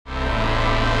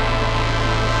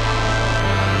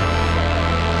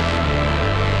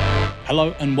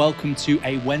Hello and welcome to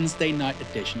a Wednesday night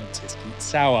edition of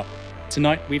TyskySour.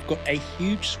 Tonight we've got a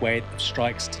huge swathe of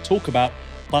strikes to talk about,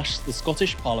 plus the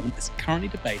Scottish Parliament is currently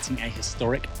debating a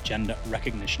historic gender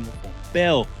recognition reform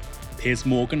bill. Piers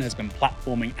Morgan has been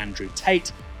platforming Andrew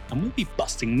Tate, and we'll be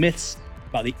busting myths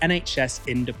about the NHS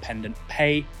independent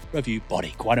pay review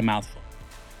body. Quite a mouthful.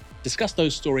 To discuss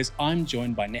those stories, I'm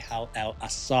joined by Nihal El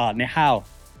Assar. Nihal,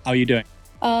 how are you doing?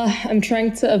 I'm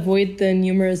trying to avoid the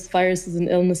numerous viruses and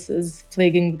illnesses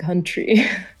plaguing the country,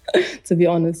 to be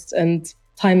honest, and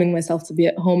timing myself to be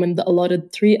at home in the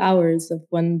allotted 3 hours of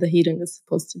when the heating is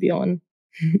supposed to be on.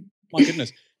 My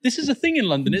goodness. This is a thing in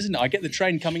London, isn't it? I get the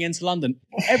train coming into London.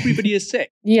 Everybody is sick.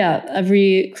 Yeah,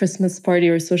 every Christmas party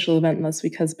or social event last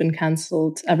week has been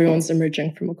cancelled. Everyone's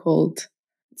emerging from a cold.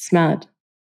 It's mad.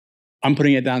 I'm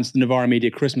putting it down to the Novara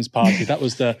Media Christmas party. That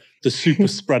was the super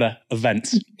spreader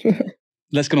event.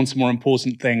 Let's get on to more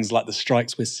important things like the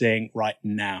strikes we're seeing right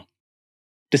now.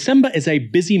 December is a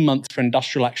busy month for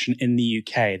industrial action in the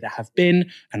UK. There have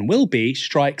been and will be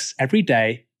strikes every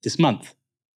day this month.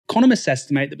 Economists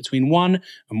estimate that between 1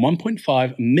 and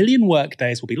 1.5 million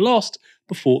workdays will be lost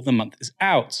before the month is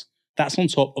out. That's on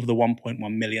top of the 1.1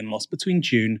 million lost between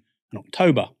June and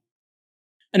October.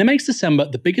 And it makes December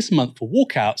the biggest month for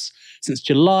walkouts since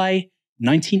July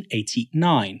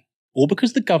 1989. All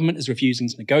because the government is refusing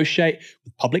to negotiate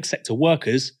with public sector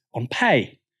workers on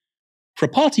pay. For a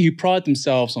party who pride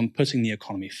themselves on putting the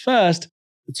economy first,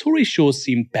 the Tories sure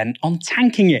seem bent on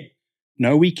tanking it.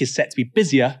 No week is set to be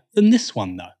busier than this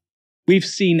one, though. We've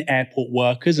seen airport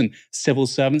workers and civil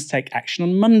servants take action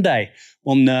on Monday,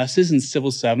 while nurses and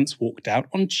civil servants walked out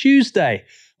on Tuesday.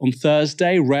 On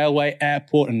Thursday, railway,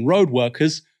 airport and road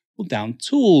workers will down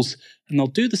tools, and they'll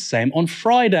do the same on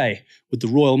Friday, with the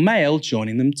Royal Mail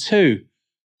joining them too.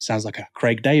 Sounds like a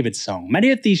Craig David song.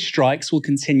 Many of these strikes will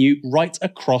continue right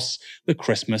across the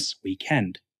Christmas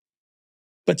weekend.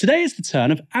 But today is the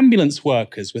turn of ambulance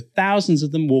workers, with thousands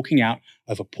of them walking out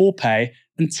over poor pay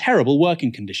and terrible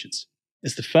working conditions.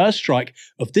 It's the first strike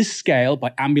of this scale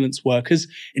by ambulance workers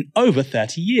in over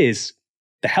 30 years.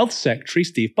 The Health Secretary,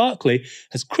 Steve Barclay,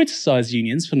 has criticised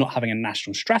unions for not having a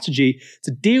national strategy to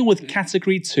deal with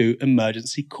Category 2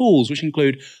 emergency calls, which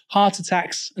include heart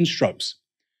attacks and strokes.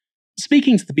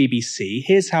 Speaking to the BBC,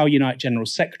 here's how Unite General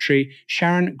Secretary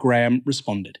Sharon Graham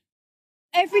responded.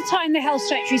 Every time the Health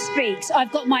Secretary speaks,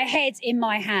 I've got my head in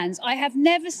my hands. I have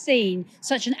never seen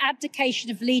such an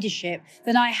abdication of leadership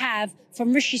than I have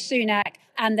from Rishi Sunak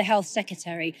and the Health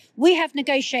Secretary. We have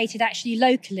negotiated actually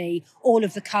locally all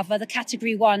of the cover. The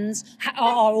Category 1s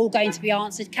are all going to be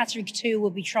answered. Category 2 will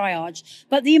be triaged.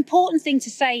 But the important thing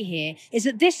to say here is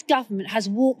that this government has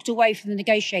walked away from the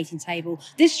negotiating table.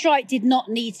 This strike did not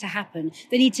need to happen.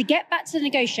 They need to get back to the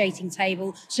negotiating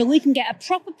table so we can get a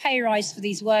proper pay rise for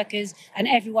these workers and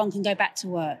everyone can go back to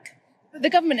work. The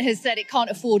government has said it can't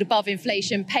afford above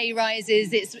inflation pay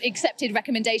rises. It's accepted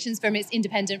recommendations from its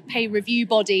independent pay review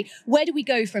body. Where do we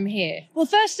go from here? Well,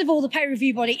 first of all, the pay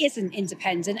review body isn't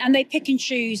independent and they pick and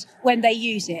choose when they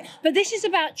use it. But this is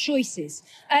about choices.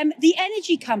 The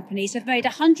energy companies have made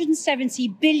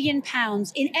 £170 billion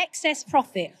in excess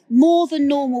profit, more than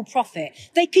normal profit.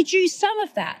 They could use some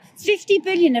of that, 50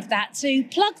 billion of that, to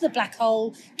plug the black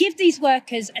hole, give these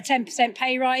workers a 10%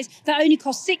 pay rise that only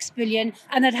costs 6 billion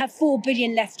and they'd have 4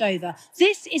 billion left over.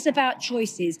 This is about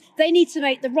choices. They need to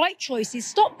make the right choices,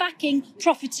 stop backing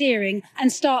profiteering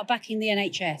and start backing the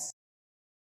NHS.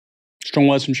 Strong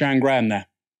words from Sharon Graham there.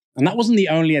 And that wasn't the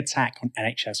only attack on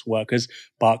NHS workers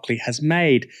Barclay has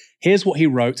made. Here's what he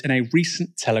wrote in a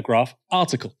recent Telegraph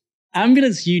article.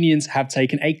 Ambulance unions have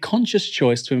taken a conscious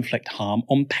choice to inflict harm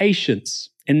on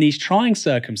patients. In these trying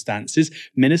circumstances,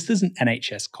 ministers and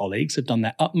NHS colleagues have done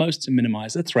their utmost to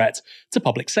minimise the threat to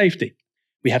public safety.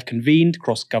 We have convened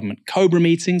cross-government COBRA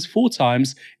meetings 4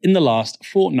 times in the last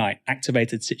fortnight,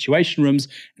 activated situation rooms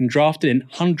and drafted in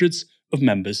hundreds of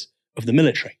members of the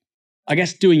military. I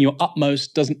guess doing your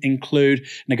utmost doesn't include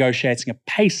negotiating a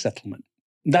pay settlement.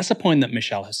 That's a point that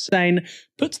Michelle Hussain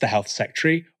put to the Health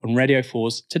Secretary on Radio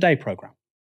 4's Today programme.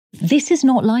 This is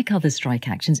not like other strike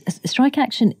actions. Strike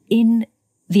action in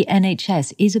the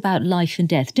NHS is about life and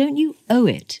death. Don't you owe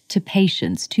it to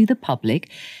patients, to the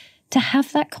public, to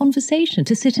have that conversation,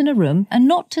 to sit in a room and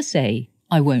not to say,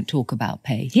 I won't talk about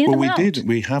pay. Hear them out.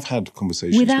 We have had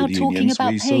conversations without with talking unions.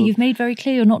 about pay. You've made very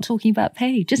clear you're not talking about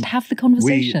pay. Just have the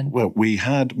conversation. We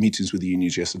had meetings with the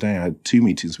unions yesterday. I had 2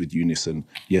 meetings with Unison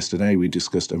yesterday. We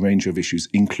discussed a range of issues,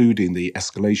 including the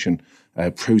escalation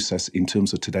process in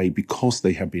terms of today, because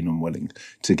they have been unwilling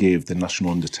to give the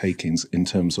national undertakings in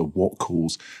terms of what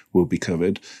calls will be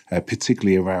covered,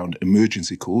 particularly around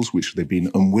emergency calls, which they've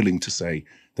been unwilling to say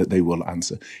that they will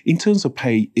answer. In terms of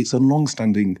pay, it's a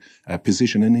long-standing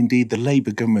position, and indeed the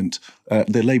Labour government,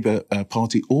 the Labour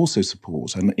Party also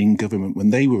support, and in government, when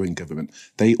they were in government,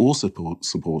 they also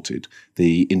supported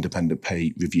the independent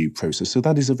pay review process. So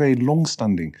that is a very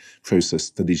long-standing process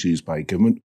that is used by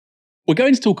government. We're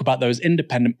going to talk about those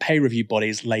independent pay review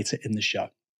bodies later in the show.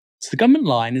 So the government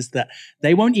line is that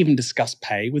they won't even discuss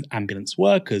pay with ambulance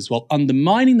workers, while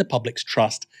undermining the public's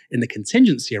trust in the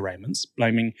contingency arrangements,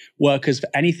 blaming workers for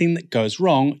anything that goes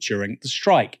wrong during the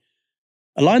strike.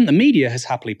 A line the media has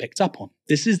happily picked up on.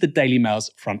 This is the Daily Mail's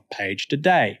front page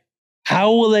today.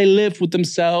 How will they live with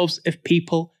themselves if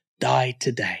people die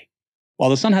today? While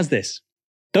the Sun has this: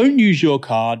 don't use your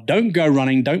car, don't go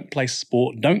running, don't play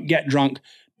sport, don't get drunk,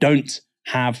 don't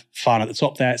have fun. At the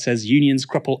top there, it says unions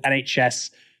cripple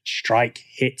NHS, strike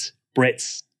hit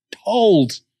Brits.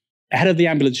 Told. Ahead of the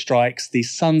ambulance strikes, the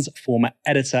Sun's former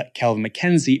editor, Kelvin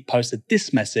McKenzie, posted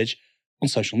this message on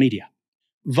social media.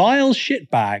 Vile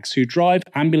shitbags who drive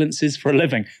ambulances for a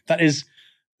living. That is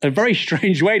a very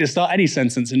strange way to start any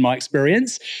sentence in my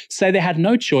experience. Say they had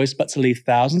no choice but to leave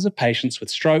thousands of patients with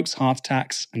strokes, heart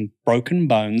attacks, and broken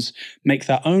bones make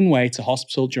their own way to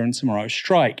hospital during tomorrow's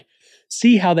strike.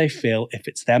 See how they feel if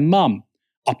it's their mum,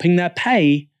 upping their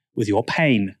pay with your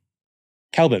pain.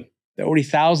 Kelvin, there are already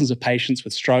thousands of patients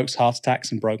with strokes, heart attacks,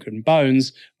 and broken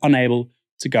bones unable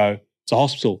to go to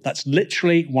hospital. That's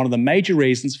literally one of the major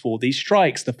reasons for these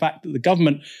strikes, the fact that the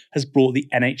government has brought the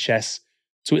NHS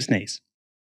to its knees.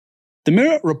 The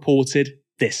Mirror reported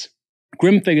this.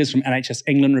 Grim figures from NHS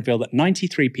England reveal that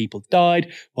 93 people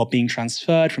died while being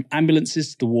transferred from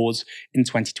ambulances to the wards in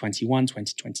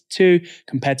 2021-2022,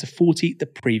 compared to 40 the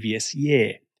previous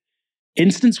year.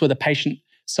 Incidents where the patient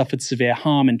suffered severe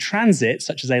harm in transit,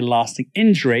 such as a lasting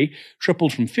injury,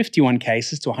 tripled from 51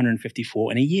 cases to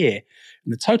 154 in a year.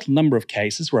 And the total number of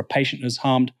cases where a patient was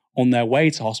harmed on their way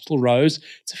to hospital rose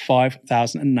to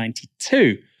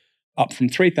 5,092. Up from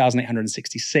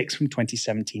 3,866 from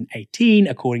 2017-18,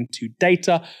 according to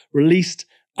data released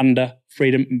under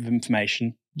Freedom of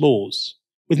Information laws.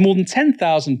 With more than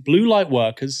 10,000 blue light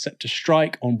workers set to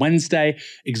strike on Wednesday,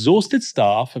 exhausted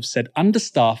staff have said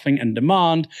understaffing and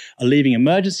demand are leaving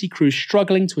emergency crews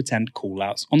struggling to attend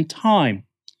call-outs on time.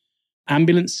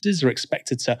 Ambulances are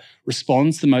expected to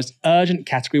respond to the most urgent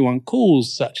Category 1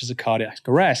 calls, such as a cardiac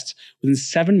arrest, within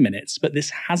 7 minutes, but this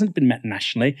hasn't been met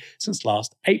nationally since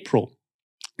last April.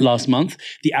 Last month,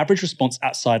 the average response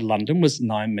outside London was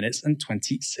 9 minutes and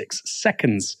 26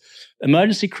 seconds.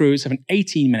 Emergency crews have an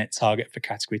 18-minute target for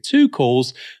Category 2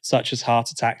 calls, such as heart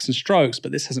attacks and strokes,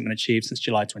 but this hasn't been achieved since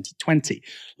July 2020.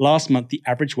 Last month, the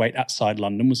average wait outside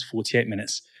London was 48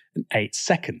 minutes and 8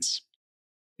 seconds.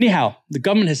 Anyhow, the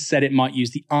government has said it might use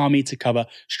the army to cover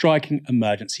striking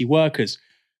emergency workers,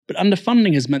 but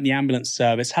underfunding has meant the ambulance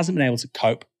service hasn't been able to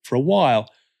cope for a while.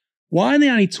 Why are they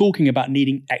only talking about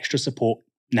needing extra support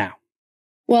now?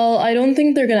 Well, I don't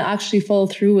think they're going to actually follow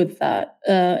through with that.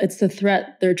 It's a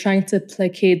threat. They're trying to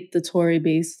placate the Tory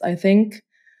base, I think,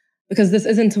 because this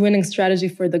isn't a winning strategy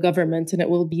for the government and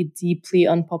it will be deeply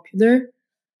unpopular.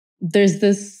 There's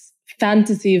this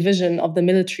fantasy vision of the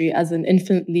military as an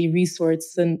infinitely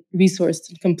resourced and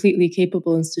completely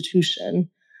capable institution.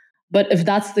 But if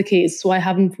that's the case, why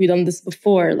haven't we done this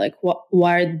before? Like,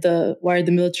 why are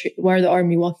the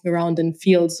army walking around in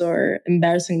fields or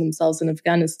embarrassing themselves in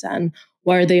Afghanistan?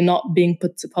 Why are they not being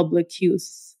put to public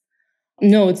use?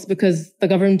 No, it's because the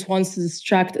government wants to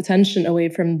distract attention away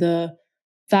from the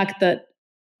fact that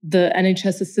the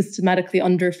NHS is systematically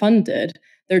underfunded.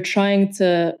 They're trying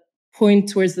to point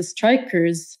towards the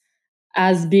strikers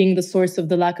as being the source of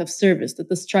the lack of service, that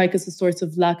the strike is a source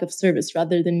of lack of service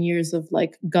rather than years of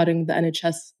gutting the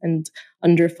NHS and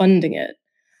underfunding it.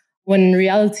 When in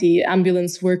reality,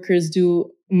 ambulance workers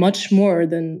do much more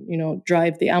than,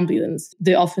 drive the ambulance.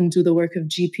 They often do the work of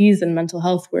GPs and mental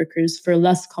health workers for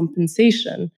less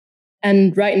compensation.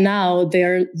 And right now they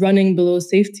are running below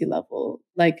safety level.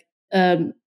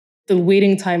 The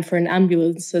waiting time for an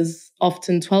ambulance is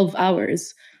often 12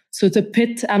 hours. So to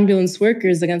pit ambulance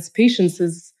workers against patients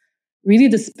is really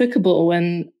despicable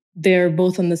when they're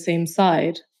both on the same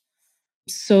side.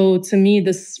 So to me,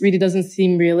 this really doesn't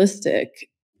seem realistic.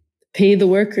 Pay the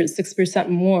workers 6%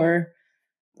 more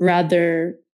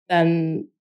rather than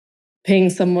paying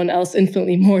someone else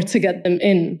infinitely more to get them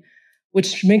in,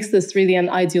 which makes this really an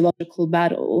ideological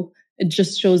battle. It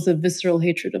just shows a visceral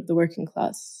hatred of the working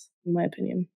class, in my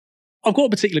opinion. I've got a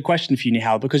particular question for you,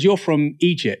 Nihal, because you're from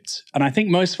Egypt. And I think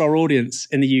most of our audience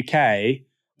in the UK,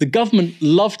 the government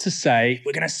love to say,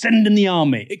 we're going to send in the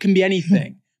army. It can be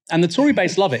anything. And the Tory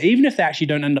base love it, even if they actually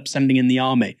don't end up sending in the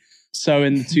army. So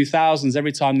in the 2000s,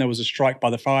 every time there was a strike by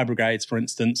the fire brigades, for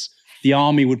instance, the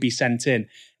army would be sent in.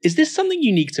 Is this something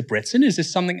unique to Britain? Is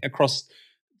this something across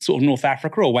sort of North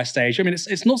Africa or West Asia? I mean,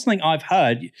 it's not something I've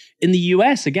heard. In the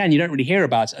US, again, you don't really hear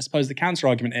about it. I suppose the counter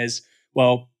argument is,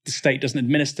 well, the state doesn't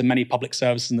administer many public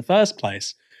services in the first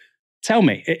place. Tell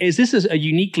me, is this a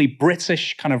uniquely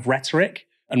British kind of rhetoric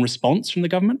and response from the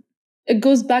government? It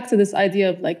goes back to this idea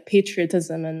of like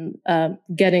patriotism and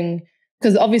getting,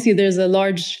 because obviously there's a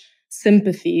large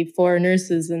sympathy for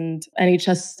nurses and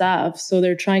NHS staff. So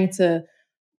they're trying to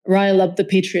rile up the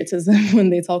patriotism when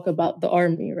they talk about the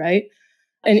army, right?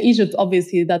 In Egypt,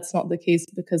 obviously, that's not the case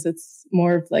because it's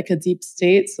more of like a deep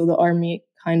state. So the army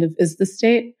kind of is the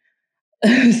state.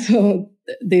 So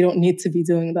they don't need to be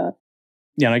doing that.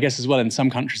 Yeah, and I guess as well in some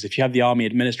countries, if you have the army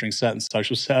administering certain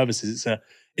social services,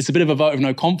 it's a bit of a vote of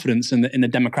no confidence in the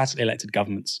democratically elected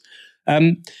governments.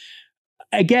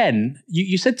 Again,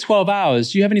 you said 12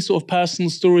 hours. Do you have any sort of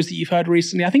personal stories that you've heard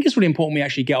recently? I think it's really important we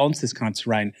actually get onto this kind of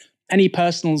terrain. Any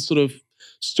personal sort of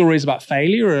stories about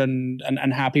failure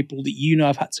and how people that you know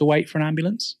have had to wait for an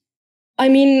ambulance? I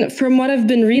mean, from what I've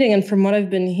been reading and from what I've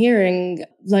been hearing,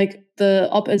 like the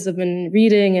op-eds I've been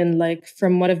reading and like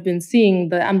from what I've been seeing,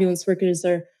 the ambulance workers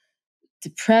are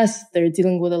depressed. They're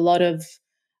dealing with a lot of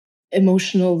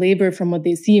emotional labor from what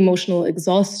they see, emotional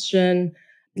exhaustion.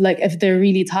 Like if they're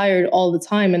really tired all the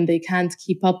time and they can't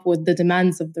keep up with the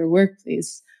demands of their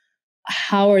workplace,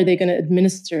 how are they going to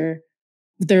administer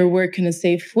their work in a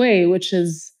safe way, which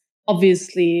is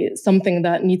obviously something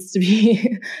that needs to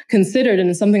be considered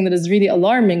and something that is really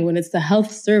alarming when it's the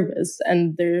health service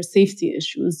and their safety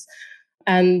issues.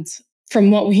 And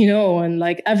from what we know, and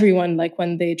like everyone, like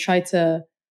when they try to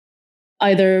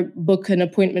either book an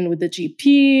appointment with the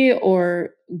GP or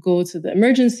go to the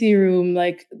emergency room,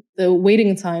 like the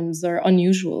waiting times are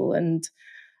unusual and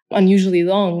unusually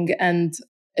long. And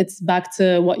it's back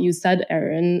to what you said,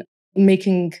 Erin,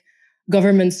 making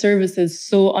government services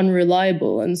so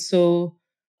unreliable and so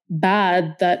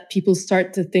bad that people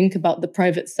start to think about the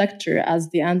private sector as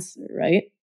the answer, right?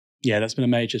 Yeah, that's been a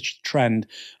major trend.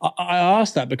 I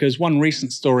asked that because one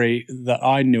recent story that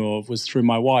I knew of was through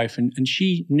my wife, and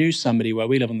she knew somebody where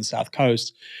we live on the South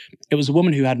Coast. It was a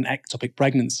woman who had an ectopic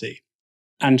pregnancy,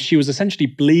 and she was essentially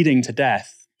bleeding to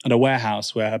death at a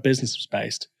warehouse where her business was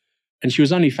based. And she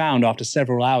was only found after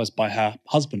several hours by her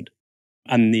husband.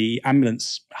 And the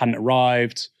ambulance hadn't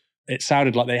arrived. It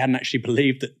sounded like they hadn't actually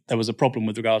believed that there was a problem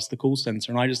with regards to the call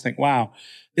center. And I just think, wow,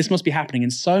 this must be happening in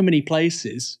so many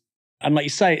places. And like you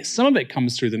say, some of it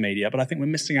comes through the media, but I think we're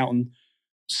missing out on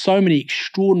so many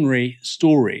extraordinary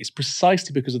stories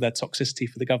precisely because of their toxicity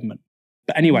for the government.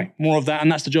 But anyway, more of that.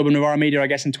 And that's the job of Novara Media, I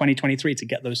guess, in 2023 to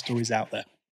get those stories out there.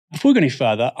 Before we go any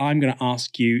further, I'm going to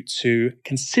ask you to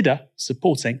consider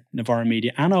supporting Novara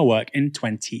Media and our work in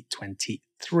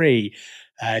 2023.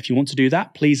 If you want to do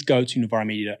that, please go to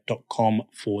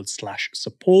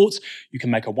novaramedia.com/support. You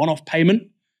can make a one-off payment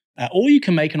or you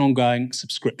can make an ongoing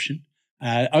subscription.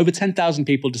 Over 10,000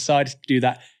 people decided to do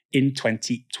that in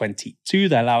 2022.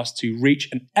 They allow us to reach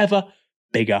an ever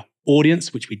bigger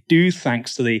audience, which we do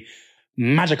thanks to the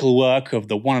magical work of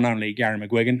the one and only Gary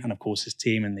McGuigan and, of course, his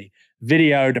team in the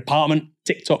video department,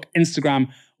 TikTok,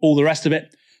 Instagram, all the rest of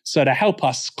it. So to help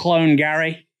us clone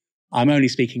Gary, I'm only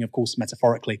speaking, of course,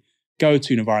 metaphorically, go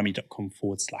to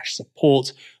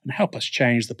novaramedia.com/support and help us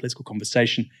change the political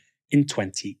conversation in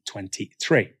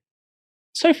 2023.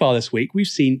 So far this week, we've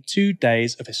seen 2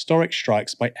 days of historic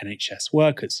strikes by NHS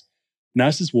workers.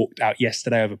 Nurses walked out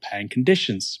yesterday over pay and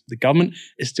conditions. The government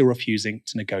is still refusing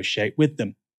to negotiate with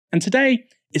them. And today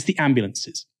is the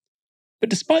ambulances. But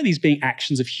despite these being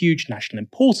actions of huge national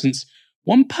importance,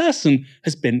 one person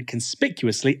has been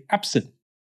conspicuously absent.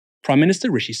 Prime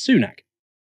Minister Rishi Sunak.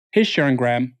 Here's Sharon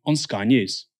Graham on Sky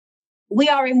News. We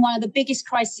are in one of the biggest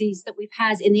crises that we've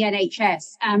had in the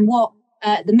NHS. And what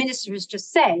the minister has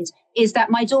just said is that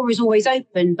my door is always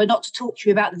open, but not to talk to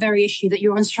you about the very issue that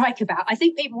you're on strike about. I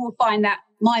think people will find that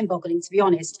mind-boggling, to be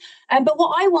honest. But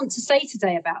what I want to say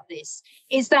today about this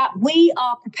is that we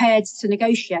are prepared to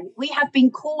negotiate. We have been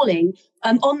calling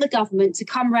on the government to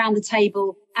come round the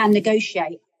table and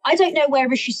negotiate. I don't know where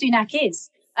Rishi Sunak is.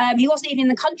 He wasn't even in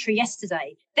the country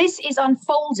yesterday. This is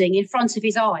unfolding in front of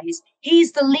his eyes.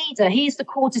 He's the leader. He's the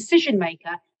core decision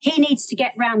maker. He needs to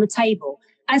get round the table.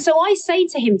 And so I say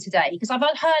to him today, because I've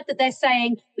heard that they're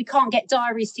saying we can't get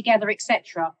diaries together,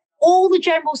 etc. All the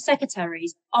general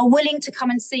secretaries are willing to come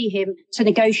and see him to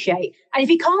negotiate. And if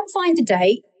he can't find a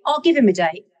date, I'll give him a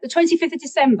date, the 25th of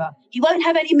December. He won't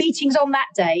have any meetings on that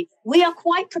day. We are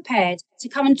quite prepared to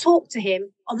come and talk to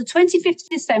him on the 25th of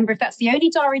December, if that's the only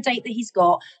diary date that he's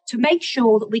got, to make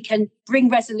sure that we can bring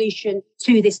resolution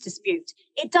to this dispute.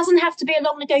 It doesn't have to be a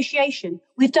long negotiation.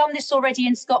 We've done this already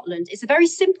in Scotland. It's a very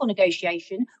simple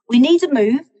negotiation. We need a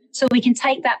move so we can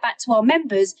take that back to our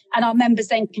members, and our members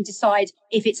then can decide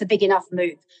if it's a big enough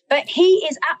move. But he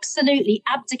is absolutely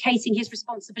abdicating his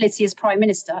responsibility as Prime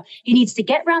Minister. He needs to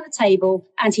get round the table,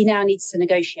 and he now needs to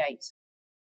negotiate.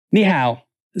 Nihal,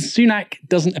 Sunak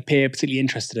doesn't appear particularly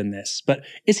interested in this, but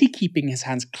is he keeping his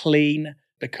hands clean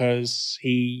because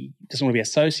he doesn't want to be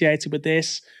associated with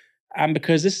this, and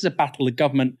because this is a battle the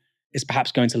government is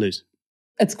perhaps going to lose?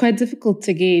 It's quite difficult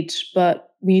to gauge, but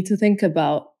we need to think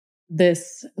about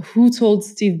this. Who told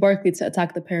Steve Barclay to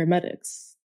attack the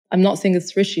paramedics? I'm not saying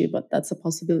it's Rishi, but that's a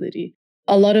possibility.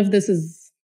 A lot of this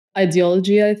is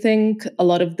ideology, I think. A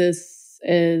lot of this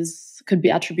could be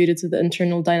attributed to the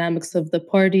internal dynamics of the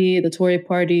party, the Tory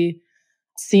party.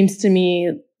 Seems to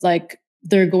me like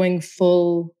they're going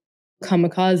full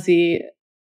kamikaze.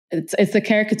 It's a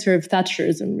caricature of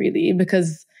Thatcherism, really,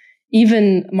 because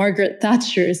even Margaret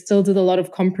Thatcher still did a lot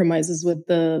of compromises with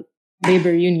the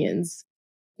Labour unions.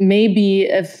 Maybe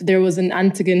if there was an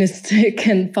antagonistic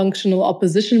and functional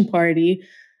opposition party,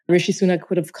 Rishi Sunak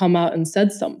would have come out and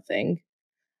said something.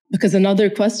 Because another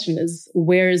question is,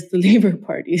 where is the Labour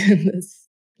Party in this?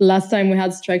 The last time we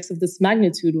had strikes of this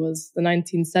magnitude was the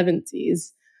 1970s.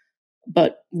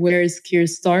 But where is Keir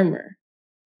Starmer?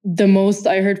 The most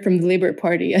I heard from the Labour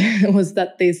Party was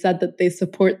that they said that they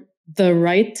support the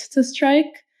right to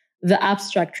strike, the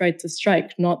abstract right to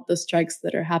strike, not the strikes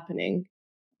that are happening,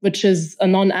 which is a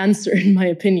non-answer in my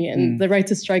opinion. The right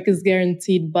to strike is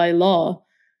guaranteed by law.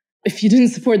 If you didn't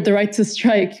support the right to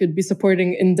strike, you'd be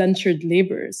supporting indentured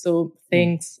labor. So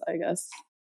thanks, I guess.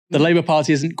 The Labour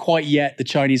Party isn't quite yet the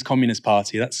Chinese Communist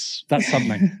Party. That's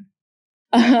something.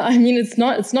 I mean, it's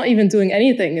not even doing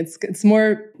anything. It's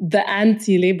more the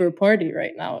anti-Labour Party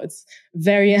right now. It's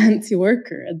very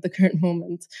anti-worker at the current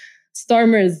moment.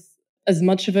 Starmer is as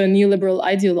much of a neoliberal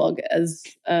ideologue as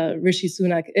Rishi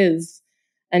Sunak is.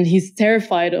 And he's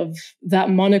terrified of that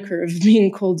moniker of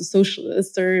being called a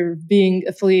socialist or being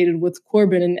affiliated with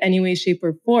Corbyn in any way, shape,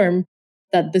 or form,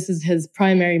 that this is his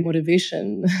primary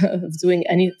motivation of doing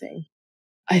anything.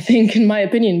 I think, in my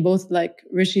opinion, both like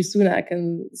Rishi Sunak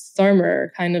and Starmer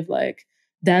are kind of like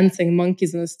dancing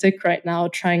monkeys on a stick right now,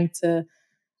 trying to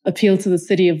appeal to the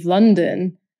city of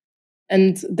London.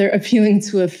 And they're appealing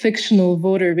to a fictional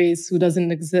voter base who doesn't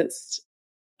exist.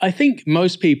 I think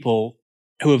most people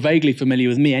who are vaguely familiar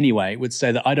with me anyway would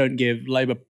say that I don't give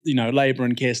Labour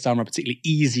and Keir Starmer a particularly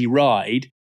easy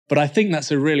ride. But I think that's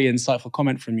a really insightful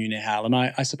comment from you, Nihal. And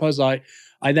I suppose I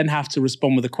then have to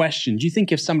respond with a question. Do you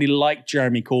think if somebody like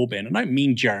Jeremy Corbyn, and I don't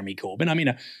mean Jeremy Corbyn, I mean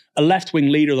a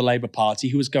left-wing leader of the Labour Party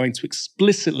who was going to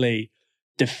explicitly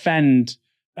defend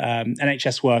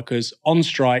NHS workers on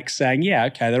strike, saying, yeah,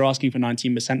 okay, they're asking for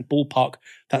 19% ballpark.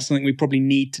 That's something we probably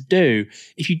need to do.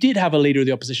 If you did have a leader of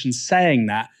the opposition saying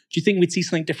that, do you think we'd see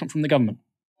something different from the government?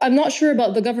 I'm not sure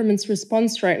about the government's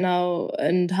response right now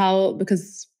and how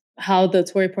the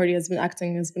Tory party has been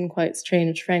acting has been quite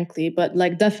strange, frankly. But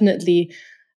like definitely,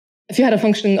 if you had a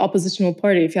functioning oppositional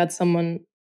party, if you had someone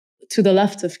to the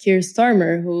left of Keir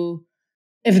Starmer who,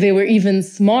 if they were even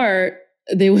smart,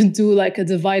 they would do like a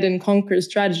divide and conquer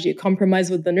strategy, compromise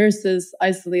with the nurses,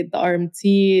 isolate the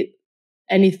RMT,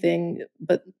 anything.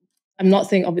 But I'm not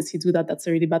saying obviously do that. That's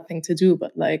a really bad thing to do.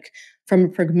 But like from a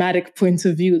pragmatic point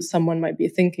of view, someone might be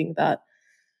thinking that.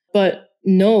 But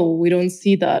no, we don't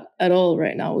see that at all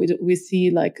right now. We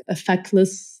see like a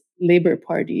feckless Labour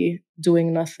Party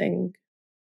doing nothing.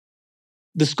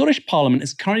 The Scottish Parliament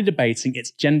is currently debating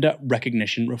its Gender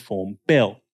Recognition Reform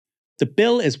Bill. The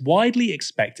bill is widely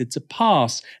expected to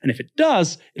pass, and if it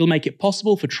does, it'll make it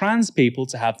possible for trans people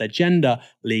to have their gender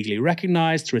legally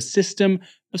recognised through a system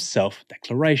of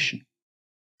self-declaration.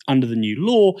 Under the new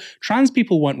law, trans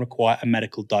people won't require a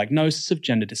medical diagnosis of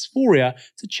gender dysphoria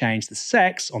to change the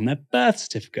sex on their birth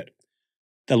certificate.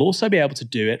 They'll also be able to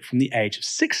do it from the age of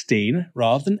 16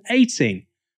 rather than 18,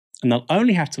 and they'll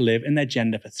only have to live in their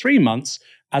gender for 3 months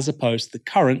as opposed to the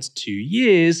current 2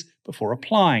 years before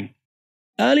applying.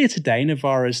 Earlier today,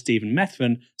 Novara's Stephen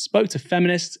Methven spoke to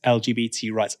feminist,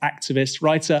 LGBT rights activist,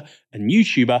 writer and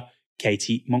YouTuber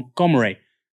Katie Montgomery.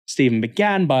 Stephen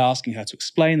began by asking her to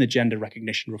explain the Gender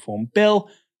Recognition Reform Bill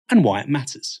and why it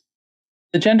matters.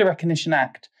 The Gender Recognition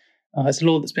Act is a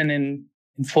law that's been in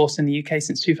force in the UK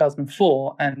since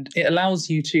 2004, and it allows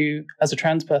you to, as a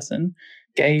trans person,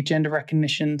 get a gender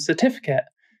recognition certificate.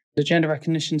 The gender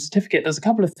recognition certificate does a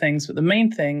couple of things, but the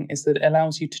main thing is that it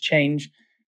allows you to change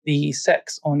the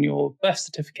sex on your birth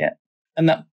certificate. And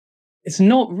that it's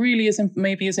not really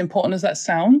maybe as important as that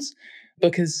sounds,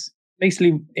 because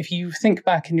basically, if you think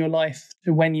back in your life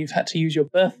to when you've had to use your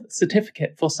birth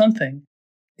certificate for something,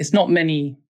 there's not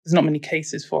many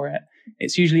cases for it.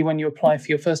 It's usually when you apply for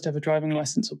your first ever driving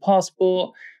license or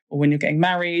passport, or when you're getting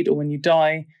married, or when you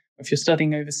die, or if you're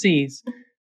studying overseas.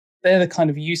 They're the kind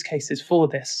of use cases for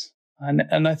this.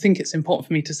 And I think it's important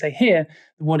for me to say here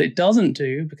that what it doesn't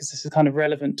do, because this is kind of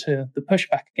relevant to the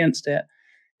pushback against it,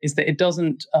 is that it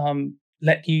doesn't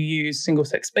let you use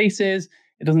single-sex spaces.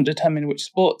 It doesn't determine which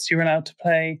sports you're allowed to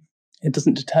play. It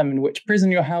doesn't determine which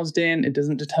prison you're housed in. It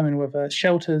doesn't determine whether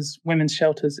women's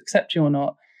shelters accept you or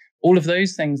not. All of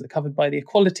those things are covered by the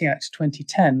Equality Act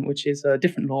 2010, which is a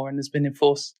different law and has been in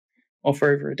force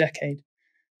for over a decade.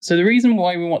 So the reason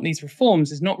why we want these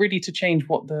reforms is not really to change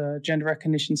what the gender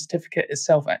recognition certificate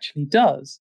itself actually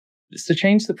does. It's to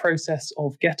change the process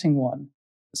of getting one.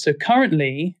 So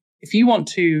currently, if you want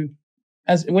to,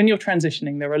 when you're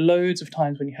transitioning, there are loads of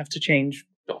times when you have to change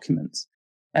documents.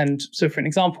 And so for an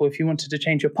example, if you wanted to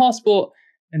change your passport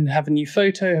and have a new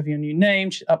photo, have your new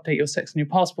name, update your sex on your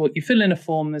passport, you fill in a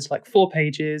form, there's like 4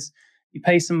 pages, you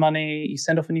pay some money, you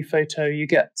send off a new photo, you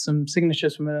get some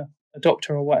signatures from a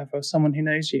doctor or whatever, or someone who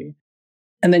knows you,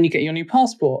 and then you get your new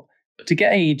passport. But to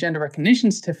get a gender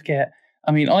recognition certificate,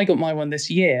 I mean, I got my one this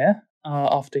year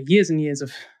after years and years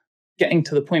of getting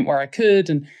to the point where I could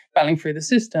and battling through the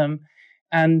system.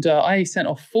 And I sent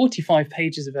off 45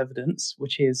 pages of evidence,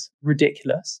 which is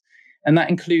ridiculous. And that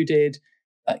included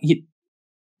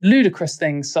ludicrous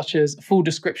things such as a full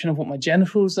description of what my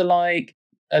genitals are like,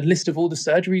 a list of all the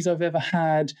surgeries I've ever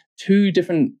had, 2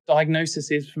 different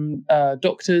diagnoses from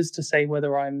doctors to say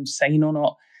whether I'm sane or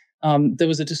not. There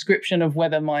was a description of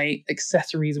whether my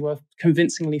accessories were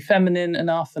convincingly feminine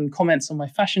enough and comments on my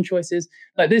fashion choices.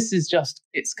 Like, this is just,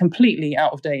 it's completely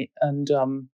out of date and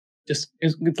it's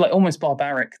like almost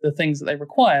barbaric, the things that they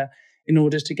require in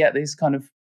order to get these kind of,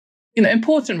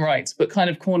 important rights, but kind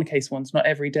of corner case ones, not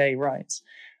everyday rights.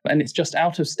 And it's just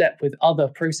out of step with other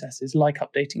processes like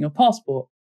updating your passport.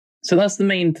 So that's the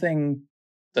main thing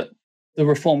that the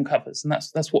reform covers, and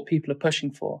that's what people are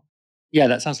pushing for. Yeah,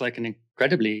 that sounds like an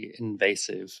incredibly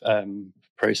invasive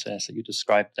process that you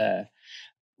described there.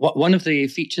 One of the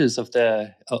features of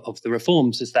the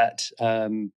reforms is that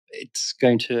it's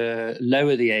going to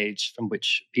lower the age from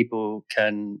which people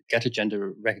can get a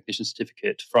gender recognition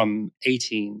certificate from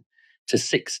 18 to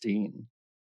 16.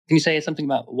 Can you say something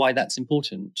about why that's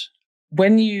important?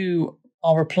 When you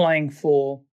are applying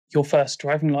for your first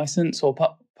driving license or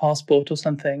passport or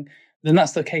something, then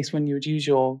that's the case when you would use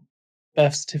your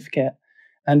birth certificate.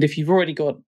 And if you've already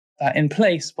got that in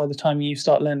place by the time you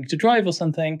start learning to drive or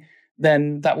something,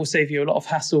 then that will save you a lot of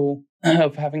hassle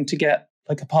of having to get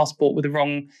like a passport with the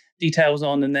wrong details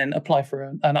on and then apply for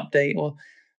an update or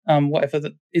whatever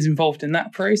that is involved in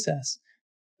that process.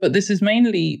 But this is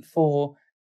mainly for,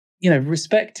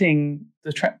 respecting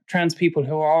the trans people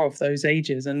who are of those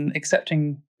ages and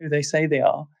accepting who they say they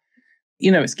are.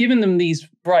 It's given them these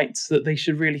rights that they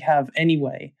should really have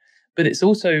anyway, but it's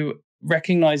also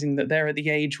recognizing that they're at the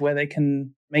age where they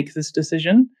can make this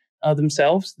decision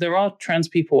themselves. There are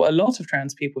a lot of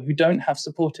trans people who don't have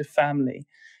supportive family,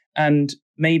 and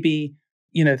maybe,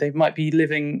 they might be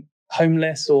living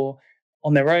homeless or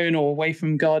on their own or away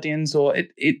from guardians, or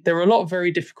there are a lot of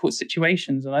very difficult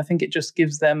situations. And I think it just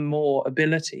gives them more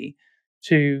ability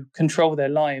to control their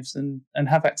lives and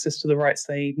have access to the rights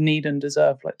they need and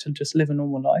deserve, like to just live a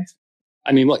normal life.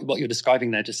 I mean, what you're describing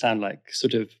there just sound like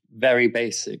sort of very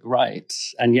basic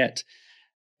rights. And yet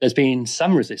there's been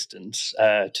some resistance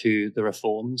to the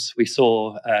reforms. We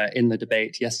saw in the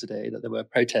debate yesterday that there were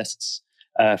protests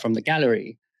from the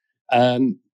gallery.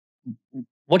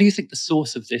 What do you think the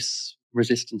source of this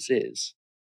resistance is?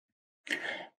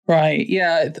 Right.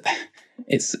 Yeah.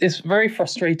 It's very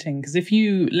frustrating because if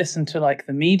you listen to like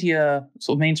the media,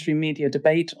 sort of mainstream media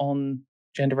debate on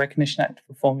Gender Recognition Act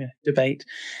reform debate,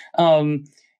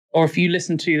 or if you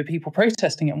listen to the people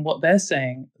protesting it and what they're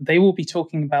saying, they will be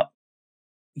talking about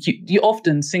you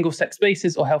often single-sex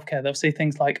spaces or healthcare. They'll say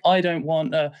things like, I don't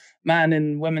want a man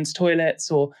in women's toilets,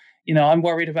 or, I'm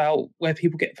worried about where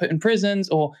people get put in prisons,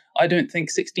 or I don't think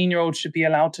 16-year-olds should be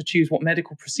allowed to choose what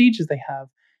medical procedures they have.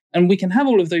 And we can have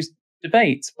all of those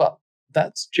debates, but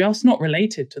that's just not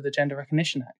related to the Gender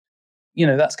Recognition Act.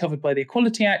 That's covered by the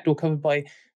Equality Act or covered by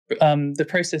the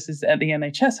processes that the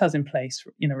NHS has in place,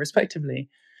 respectively.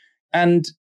 And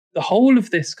the whole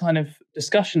of this kind of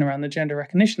discussion around the Gender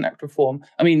Recognition Act reform,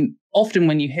 I mean, often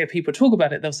when you hear people talk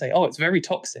about it, they'll say, oh, it's very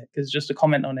toxic. It's just a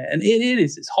comment on it. And it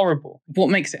is, it's horrible. What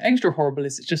makes it extra horrible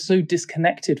is it's just so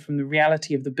disconnected from the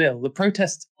reality of the bill. The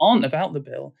protests aren't about the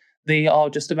bill. They are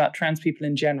just about trans people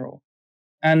in general.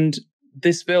 And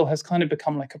this bill has kind of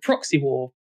become like a proxy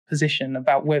war position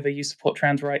about whether you support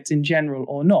trans rights in general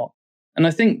or not. And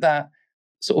I think that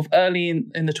sort of early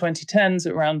in the 2010s,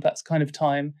 around that kind of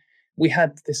time, we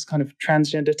had this kind of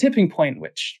transgender tipping point,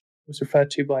 which was referred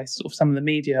to by sort of some of the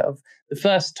media, of the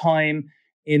first time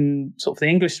in sort of the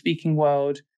English-speaking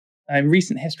world in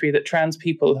recent history that trans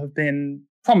people have been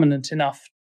prominent enough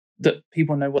that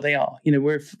people know what they are. You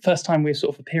know, first time we're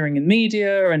sort of appearing in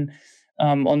media and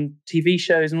on TV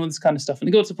shows and all this kind of stuff. And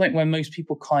it got to the point where most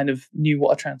people kind of knew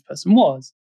what a trans person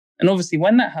was. And obviously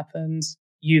when that happens,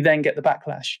 you then get the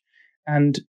backlash.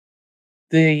 And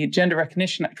the Gender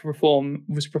Recognition Act reform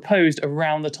was proposed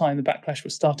around the time the backlash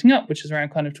was starting up, which is around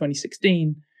kind of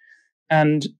 2016.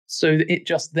 And so it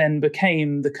just then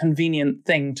became the convenient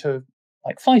thing to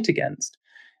like fight against.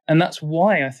 And that's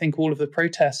why I think all of the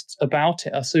protests about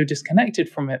it are so disconnected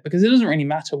from it, because it doesn't really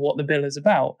matter what the bill is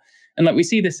about. And like we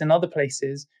see this in other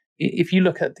places. If you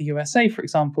look at the USA, for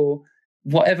example,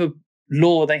 whatever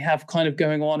law they have kind of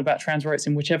going on about trans rights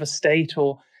in whichever state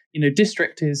or, you know,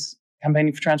 district is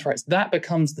campaigning for trans rights, that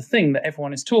becomes the thing that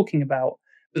everyone is talking about.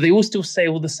 But they all still say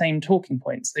all the same talking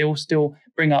points. They all still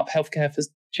bring up healthcare for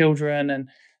children and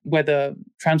whether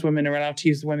trans women are allowed to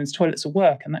use the women's toilets at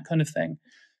work and that kind of thing.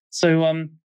 So,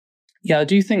 yeah, I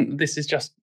do think this is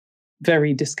just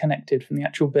very disconnected from the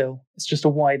actual bill. It's just a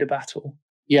wider battle.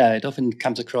 Yeah, it often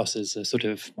comes across as a sort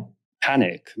of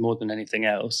panic more than anything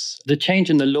else. The change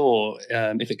in the law,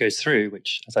 if it goes through,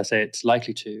 which, as I say, it's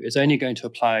likely to, is only going to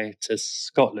apply to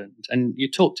Scotland. And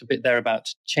you talked a bit there about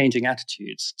changing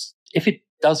attitudes. If it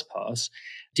does pass,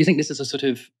 do you think this is a sort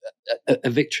of a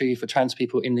victory for trans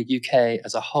people in the UK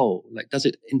as a whole? Like, does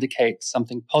it indicate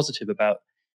something positive about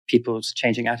people's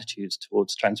changing attitudes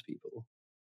towards trans people?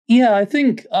 Yeah, I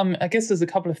think, I guess there's a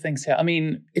couple of things here. I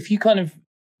mean, if you kind of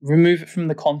remove it from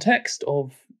the context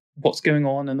of what's going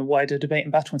on and the wider debate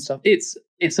and battle and stuff, it's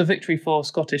a victory for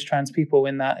Scottish trans people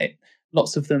in that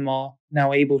lots of them are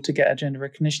now able to get a gender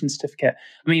recognition certificate.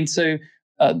 I mean, so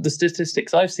the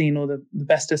statistics I've seen, or the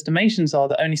best estimations, are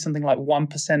that only something like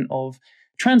 1% of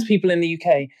trans people in the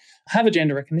UK have a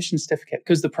gender recognition certificate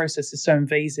because the process is so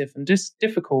invasive and just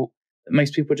difficult that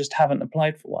most people just haven't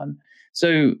applied for one.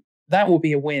 So that will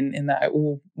be a win, in that it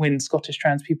will win Scottish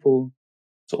trans people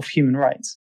sort of human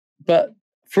rights. But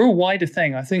for a wider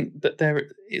thing, I think that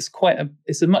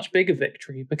it's a much bigger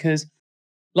victory because,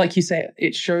 like you say,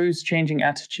 it shows changing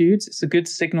attitudes. It's a good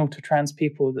signal to trans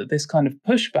people that this kind of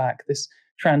pushback, this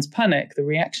trans panic, the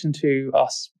reaction to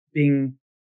us being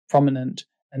prominent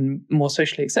and more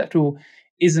socially acceptable,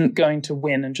 isn't going to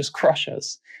win and just crush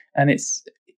us. And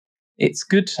it's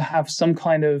good to have some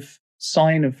kind of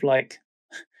sign of like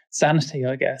sanity,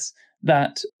 I guess,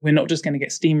 that we're not just going to get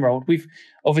steamrolled. We've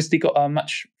obviously got a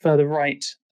much further right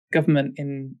government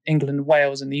in England and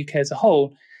Wales and the UK as a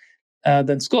whole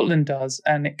than Scotland does.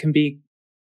 And it can be,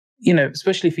 you know,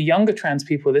 especially for younger trans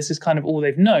people, this is kind of all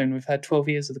they've known. We've had 12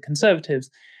 years of the Conservatives,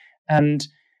 and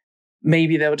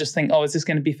maybe they'll just think, oh, is this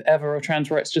going to be forever, or trans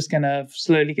rights just going to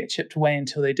slowly get chipped away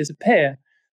until they disappear?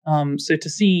 So to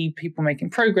see people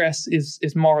making progress is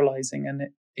moralizing, and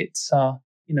it's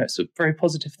it's a very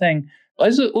positive thing.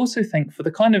 But I also think for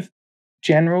the kind of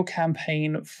general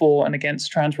campaign for and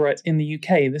against trans rights in the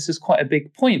UK, this is quite a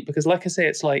big point because, like I say,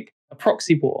 it's like a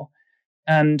proxy war.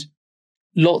 And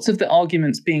lots of the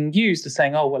arguments being used are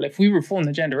saying, oh, well, if we reform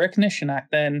the Gender Recognition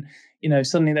Act, then, you know,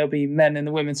 suddenly there'll be men in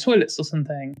the women's toilets or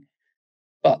something.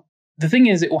 But the thing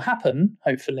is, it will happen,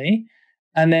 hopefully.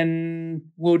 And then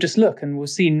we'll just look and we'll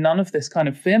see none of this kind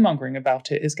of fear-mongering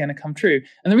about it is going to come true.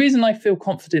 And the reason I feel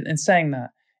confident in saying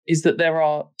that is that there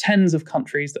are tens of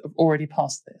countries that have already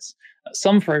passed this,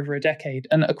 some for over a decade,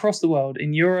 and across the world,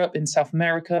 in Europe, in South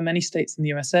America, many states in the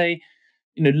USA,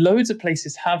 you know, loads of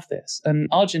places have this. And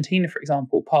Argentina, for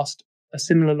example, passed a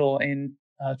similar law in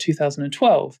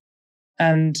 2012.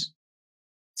 And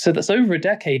so that's over a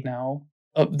decade now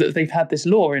that they've had this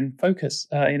law in focus,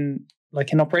 in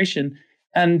operation,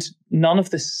 and none of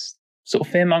this sort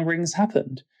of fear-mongering has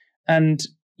happened. And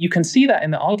you can see that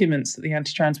in the arguments that the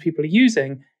anti-trans people are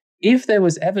using. If there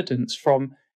was evidence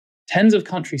from tens of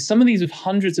countries, some of these with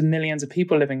hundreds of millions of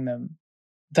people living in them,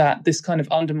 that this kind of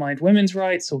undermined women's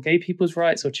rights or gay people's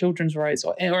rights or children's rights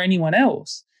or anyone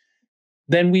else,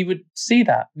 then we would see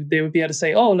that. They would be able to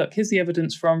say, oh, look, here's the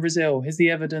evidence from Brazil, here's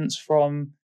the evidence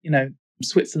from,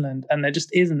 Switzerland, and there just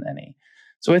isn't any.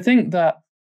 So I think that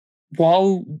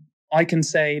while I can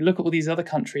say, look at all these other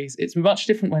countries, it's much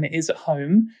different when it is at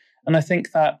home. And I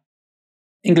think that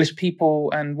English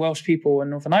people and Welsh people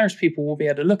and Northern Irish people will be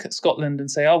able to look at Scotland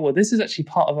and say, oh, well, this is actually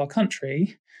part of our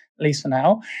country, at least for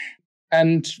now.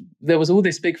 And there was all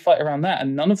this big fight around that,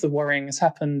 and none of the worrying has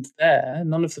happened there.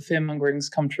 None of the fear-mongering's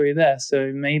come true there.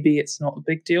 So maybe it's not a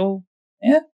big deal.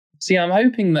 Yeah. See, I'm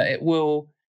hoping that it will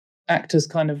act as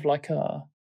kind of like a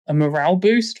morale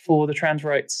boost for the trans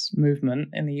rights movement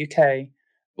in the UK,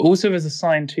 but also as a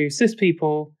sign to cis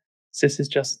people. Cis is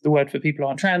just the word for people who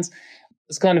aren't trans.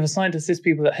 It's kind of a sign to cis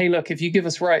people that, hey, look, if you give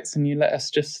us rights and you let us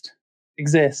just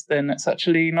exist, then it's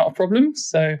actually not a problem.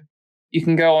 So you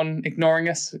can go on ignoring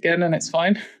us again and it's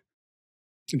fine.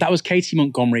 That was Katie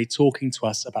Montgomery talking to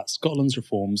us about Scotland's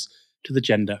reforms to the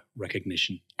Gender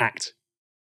Recognition Act.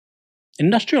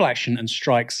 Industrial action and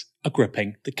strikes are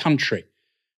gripping the country.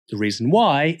 The reason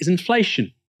why is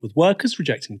inflation, with workers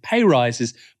rejecting pay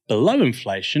rises below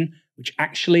inflation, which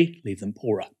actually leave them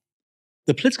poorer.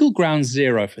 The political ground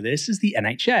zero for this is the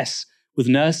NHS, with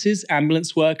nurses,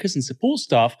 ambulance workers and support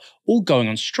staff all going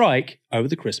on strike over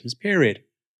the Christmas period.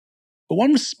 But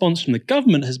one response from the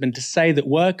government has been to say that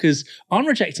workers aren't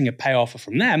rejecting a pay offer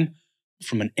from them, but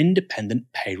from an independent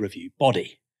pay review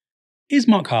body. Here's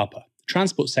Mark Harper, the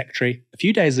Transport Secretary, a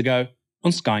few days ago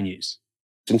on Sky News.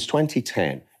 Since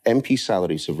 2010, MP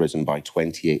salaries have risen by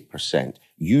 28%.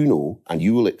 You know, and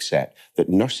you will accept, that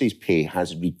nurses' pay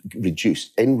has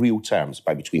reduced in real terms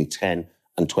by between 10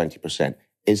 and 20%.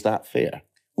 Is that fair?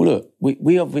 Well, look,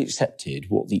 we have accepted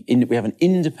we have an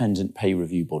independent pay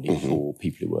review body for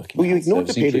people who work in. Well, you ignored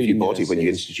the pay review body when you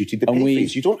instituted the pay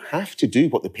freeze. You don't have to do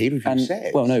what the pay review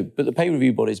says. Well, no, but the pay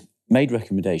review body's made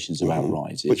recommendations about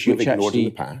rises, which you've ignored in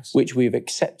the past, which we've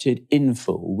accepted in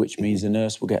full, which means a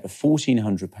nurse will get a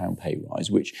 £1,400 pay rise,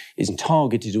 which is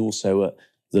targeted also at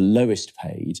the lowest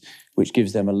paid, which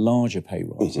gives them a larger pay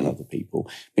rise than other people.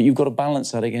 But you've got to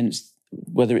balance that against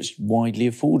whether it's widely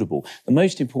affordable. The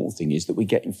most important thing is that we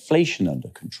get inflation under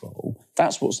control.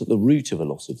 That's what's at the root of a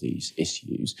lot of these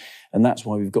issues. And that's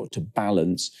why we've got to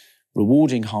balance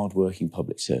rewarding hard-working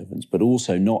public servants, but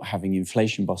also not having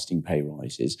inflation-busting pay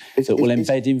rises that will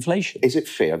embed inflation. Is it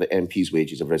fair that MPs'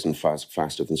 wages have risen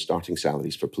faster than starting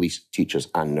salaries for police, teachers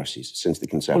and nurses since the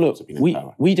Conservatives have been in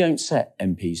power? We don't set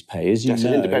MPs' pay, as you know. That's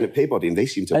an independent pay body, and they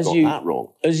seem to have got that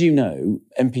wrong. As you know,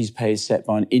 MPs' pay is set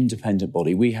by an independent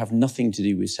body. We have nothing to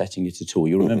do with setting it at all.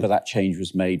 You'll remember that change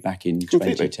was made back in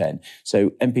 2010. So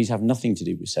MPs have nothing to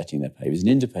do with setting their pay. It's an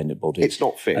independent body. It's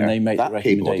not fair. And they make the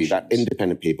recommendations. That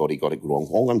independent pay body got it wrong.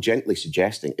 All I'm gently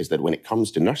suggesting is that when it comes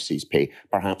to nurses' pay,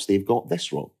 perhaps they've got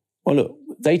this wrong. Well, look,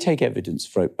 they take evidence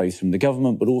both from the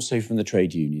government but also from the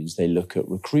trade unions. They look at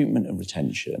recruitment and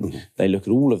retention. They look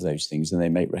at all of those things and they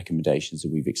make recommendations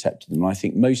that we've accepted them. And I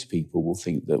think most people will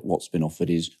think that what's been offered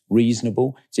is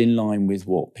reasonable. It's in line with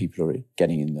what people are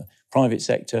getting in the private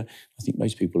sector. I think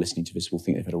most people listening to this will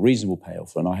think they've had a reasonable pay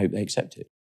offer, and I hope they accept it.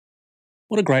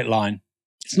 What a great line.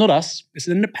 It's not us, it's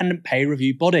an independent pay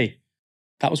review body.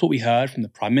 That was what we heard from the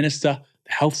Prime Minister,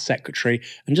 the Health Secretary,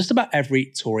 and just about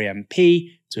every Tory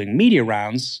MP doing media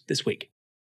rounds this week.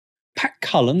 Pat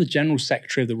Cullen, the General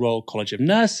Secretary of the Royal College of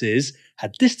Nurses,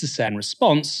 had this to say in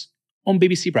response on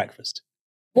BBC Breakfast.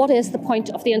 What is the point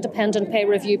of the independent pay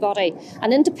review body?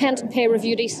 An independent pay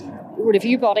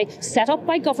review body set up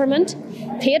by government,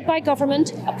 paid by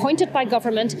government, appointed by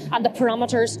government, and the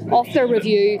parameters of their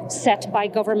review set by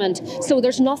government. So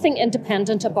there's nothing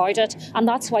independent about it, and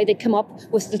that's why they come up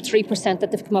with the 3%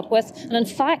 that they've come up with. And in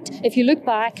fact, if you look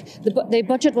back, the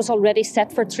budget was already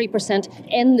set for 3%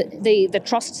 in the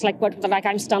trusts like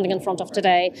I'm standing in front of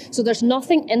today. So there's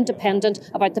nothing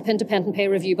independent about the independent pay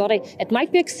review body. It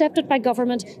might be accepted by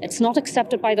government, it's not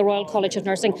accepted by the Royal College of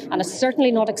Nursing, and it's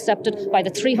certainly not accepted by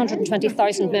the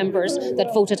 320,000 members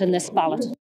that voted in this ballot.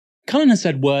 Cullen has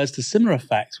said words to similar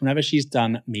effect whenever she's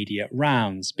done media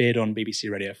rounds, be it on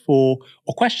BBC Radio 4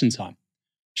 or Question Time.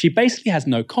 She basically has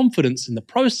no confidence in the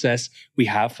process we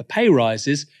have for pay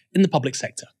rises in the public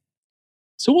sector.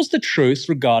 So what's the truth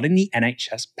regarding the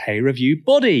NHS pay review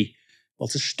body? Well,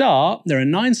 to start, there are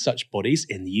 9 such bodies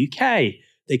in the UK.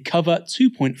 They cover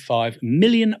 2.5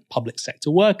 million public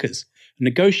sector workers and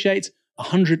negotiate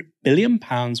 £100 billion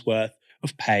worth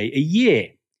of pay a year.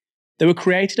 They were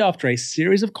created after a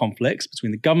series of conflicts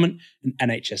between the government and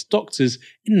NHS doctors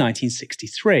in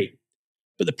 1963.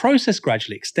 But the process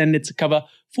gradually extended to cover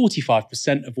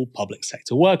 45% of all public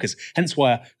sector workers, hence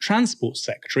why a Transport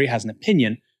Secretary has an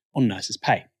opinion on nurses'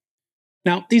 pay.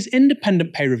 Now, these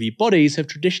independent pay review bodies have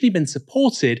traditionally been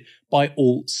supported by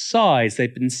all sides.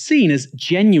 They've been seen as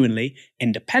genuinely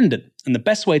independent and the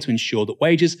best way to ensure that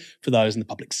wages for those in the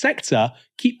public sector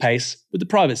keep pace with the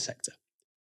private sector.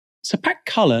 So Pat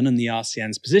Cullen and the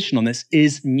RCN's position on this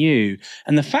is new,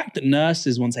 and the fact that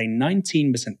nurses want a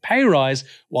 19% pay rise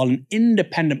while an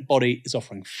independent body is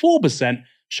offering 4%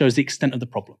 shows the extent of the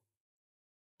problem.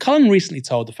 Cullen recently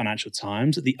told the Financial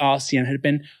Times that the RCN had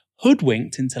been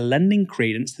hoodwinked into lending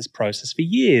credence to this process for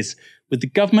years, with the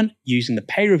government using the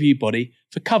pay review body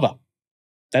for cover.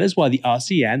 That is why the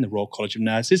RCN, the Royal College of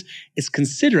Nurses, is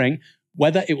considering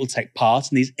whether it will take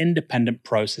part in these independent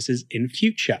processes in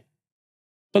future.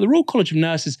 But the Royal College of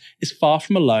Nurses is far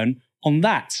from alone on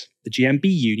that. The GMB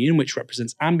union, which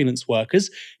represents ambulance workers,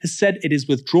 has said it is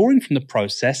withdrawing from the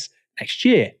process next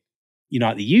year.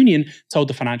 Unite the Union told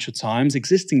the Financial Times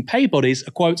existing pay bodies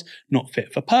are, quote, not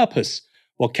fit for purpose,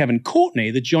 while Kevin Courtney,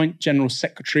 the Joint General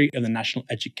Secretary of the National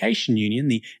Education Union,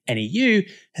 the NEU,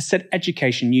 has said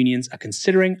education unions are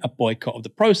considering a boycott of the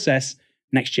process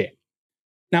next year.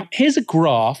 Now, here's a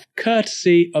graph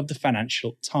courtesy of the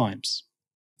Financial Times.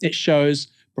 It shows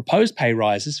proposed pay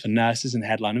rises for nurses and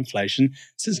headline inflation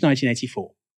since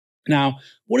 1984. Now,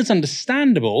 what is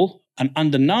understandable and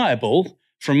undeniable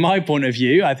from my point of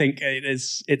view, I think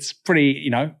it's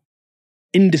pretty,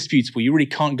 indisputable, you really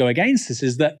can't go against this,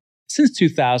 is that since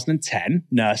 2010,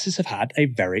 nurses have had a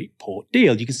very poor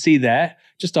deal. You can see there,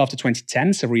 just after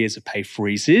 2010, several years of pay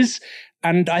freezes.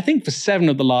 And I think for 7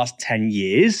 of the last 10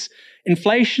 years,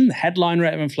 inflation, the headline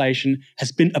rate of inflation,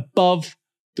 has been above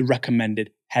the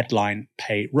recommended headline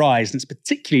pay rise. And it's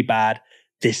particularly bad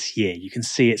this year. You can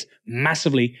see it's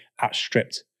massively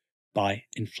outstripped by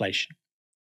inflation.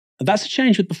 And that's a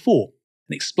change with before,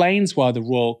 and explains why the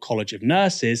Royal College of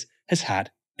Nurses has had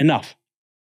enough.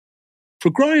 For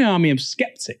a growing army of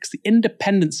skeptics, the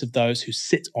independence of those who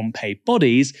sit on paid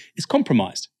bodies is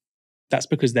compromised. That's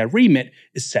because their remit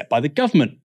is set by the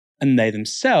government, and they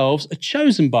themselves are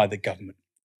chosen by the government.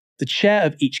 The chair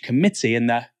of each committee, and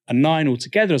there are 9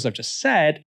 altogether, as I've just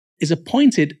said, is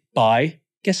appointed by,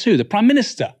 guess who? The Prime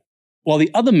Minister, while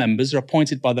the other members are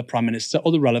appointed by the Prime Minister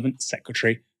or the relevant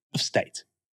Secretary of State.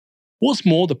 What's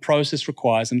more, the process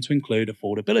requires them to include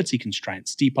affordability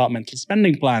constraints, departmental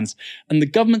spending plans, and the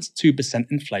government's 2%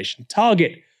 inflation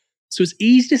target. So it's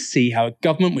easy to see how a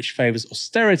government which favours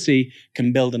austerity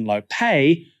can build in low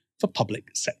pay for public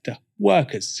sector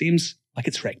workers. Seems like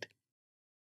it's rigged.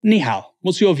 Nihal,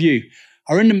 what's your view?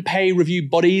 Are independent pay review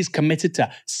bodies committed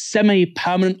to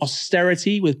semi-permanent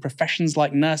austerity with professions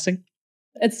like nursing?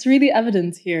 It's really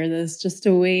evident here there's just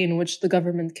a way in which the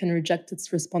government can reject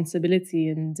its responsibility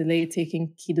and delay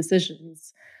taking key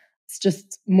decisions. It's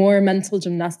just more mental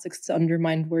gymnastics to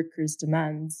undermine workers'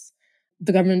 demands.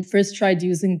 The government first tried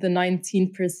using the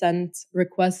 19%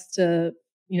 request to,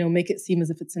 make it seem as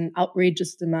if it's an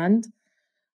outrageous demand,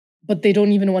 but they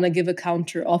don't even want to give a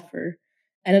counter offer.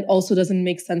 And it also doesn't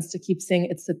make sense to keep saying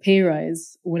it's a pay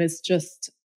rise when it's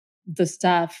just the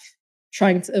staff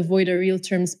trying to avoid a real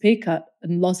terms pay cut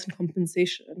and loss in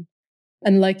compensation.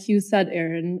 And like you said,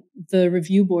 Aaron, the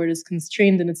review board is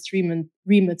constrained in its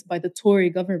remit by the Tory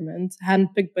government,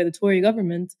 handpicked by the Tory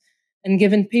government, and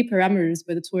given pay parameters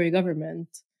by the Tory government.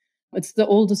 It's the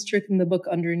oldest trick in the book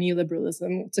under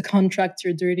neoliberalism, to contract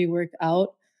your dirty work out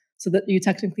so that you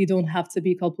technically don't have to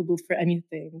be culpable for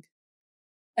anything.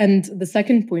 And the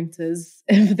second point is,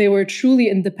 if they were truly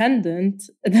independent,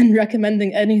 then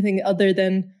recommending anything other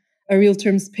than a real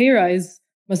terms pay rise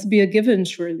must be a given,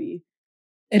 surely.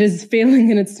 It is failing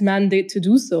in its mandate to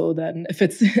do so, then, if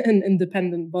it's an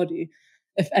independent body,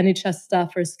 if NHS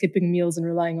staff are skipping meals and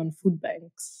relying on food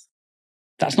banks.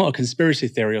 That's not a conspiracy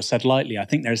theory or said lightly. I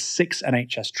think there's 6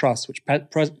 NHS trusts which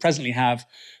presently have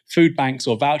food banks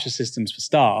or voucher systems for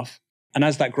staff. And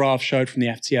as that graph showed from the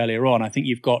FT earlier on, I think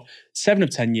you've got 7 of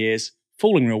 10 years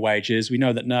falling real wages. We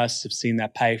know that nurses have seen their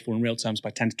pay fall in real terms by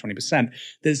 10 to 20%.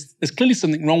 There's clearly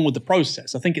something wrong with the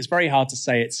process. I think it's very hard to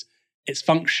say it's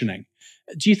functioning.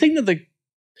 Do you think that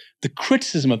the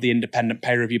criticism of the independent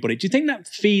pay review body, do you think that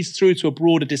feeds through to a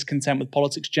broader discontent with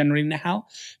politics generally, Nihal?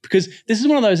 Because this is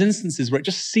one of those instances where it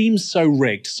just seems so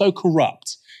rigged, so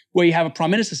corrupt, where you have a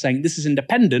prime minister saying this is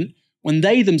independent when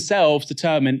they themselves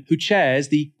determine who chairs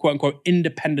the quote-unquote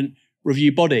independent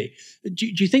review body. Do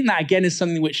you think that, again, is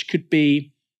something which could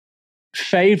be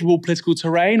favourable political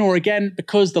terrain? Or again,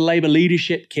 because the Labour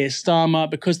leadership, Keir Starmer,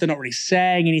 because they're not really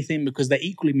saying anything, because they're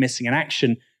equally missing in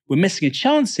action, we're missing a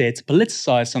chance here to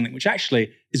politicise something which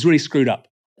actually is really screwed up?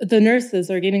 The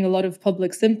nurses are gaining a lot of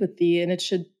public sympathy, and it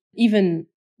should, even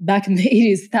back in the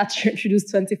 80s, Thatcher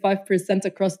introduced 25%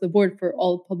 across the board for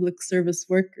all public service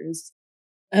workers.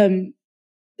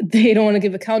 they don't want to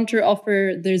give a counter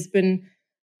offer. There's been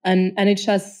an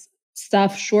NHS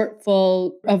staff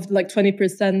shortfall of like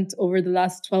 20% over the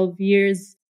last 12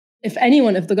 years. If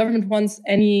the government wants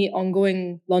any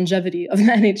ongoing longevity of the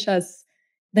NHS,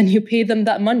 then you pay them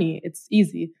that money. It's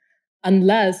easy.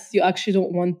 Unless you actually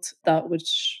don't want that,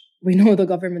 which we know the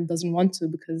government doesn't want to,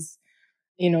 because,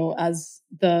 as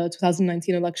the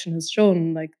 2019 election has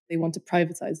shown, like, they want to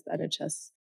privatize the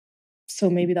NHS. So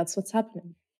maybe that's what's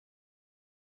happening.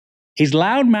 He's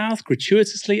loudmouthed,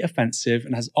 gratuitously offensive,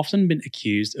 and has often been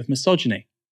accused of misogyny.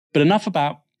 But enough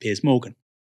about Piers Morgan.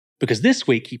 Because this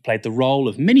week he played the role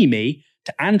of Mini-Me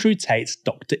to Andrew Tate's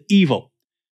Dr. Evil.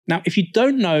 Now, if you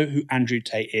don't know who Andrew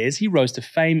Tate is, he rose to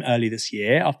fame early this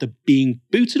year after being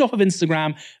booted off of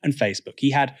Instagram and Facebook.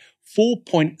 He had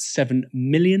 4.7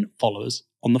 million followers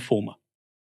on the former.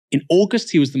 In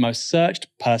August, he was the most searched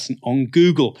person on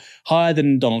Google, higher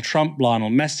than Donald Trump, Lionel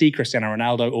Messi, Cristiano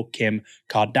Ronaldo, or Kim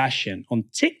Kardashian. On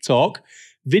TikTok,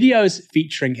 videos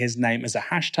featuring his name as a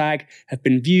hashtag have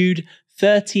been viewed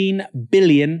 13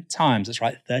 billion times. That's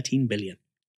right, 13 billion.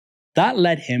 That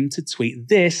led him to tweet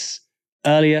this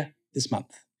earlier this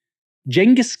month.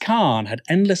 Genghis Khan had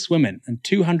endless women and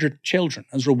 200 children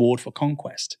as reward for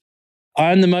conquest.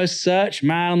 I am the most searched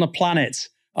man on the planet.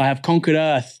 I have conquered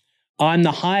Earth. I'm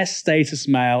the highest status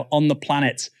male on the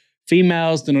planet.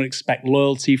 Females do not expect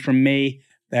loyalty from me.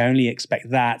 They only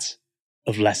expect that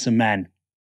of lesser men.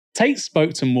 Tate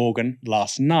spoke to Morgan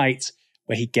last night,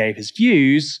 where he gave his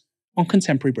views on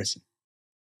contemporary Britain.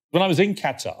 When I was in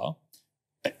Qatar,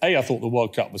 I thought the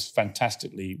World Cup was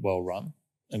fantastically well run,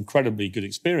 incredibly good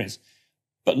experience.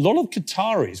 But a lot of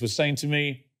Qataris were saying to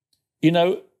me,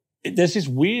 there's this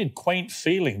weird, quaint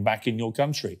feeling back in your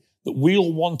country that we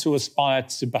all want to aspire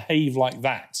to behave like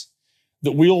that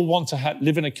we all want to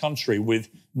live in a country with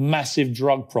massive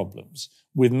drug problems,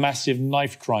 with massive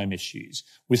knife crime issues,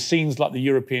 with scenes like the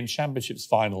European Championships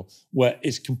final where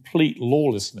it's complete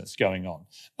lawlessness going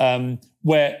on,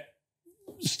 where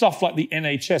stuff like the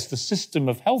NHS, the system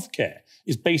of healthcare,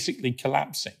 is basically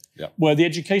collapsing, where the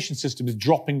education system is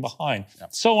dropping behind,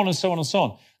 so on and so on and so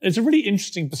on. It's a really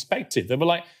interesting perspective. They were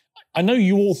like, I know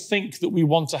you all think that we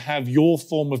want to have your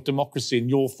form of democracy and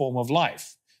your form of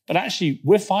life, but actually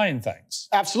we're fine, thanks.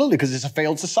 Absolutely, because it's a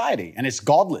failed society and it's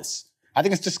godless. I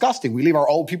think it's disgusting. We leave our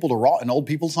old people to rot in old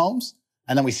people's homes,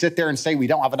 and then we sit there and say we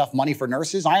don't have enough money for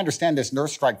nurses. I understand this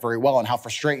nurse strike very well and how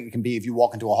frustrating it can be if you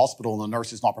walk into a hospital and the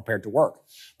nurse is not prepared to work.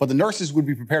 But the nurses would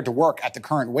be prepared to work at the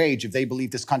current wage if they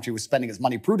believed this country was spending its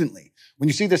money prudently. When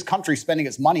you see this country spending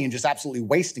its money and just absolutely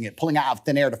wasting it, pulling it out of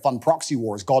thin air to fund proxy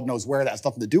wars, God knows where, that has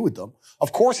nothing to do with them.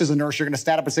 Of course, as a nurse, you're going to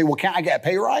stand up and say, well, can't I get a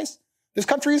pay rise? This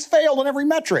country has failed on every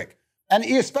metric. And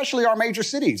especially our major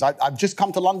cities. I've just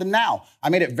come to London now. I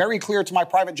made it very clear to my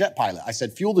private jet pilot. I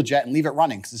said, fuel the jet and leave it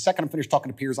running, because the second I'm finished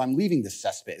talking to Piers, I'm leaving this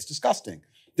cesspit. It's disgusting.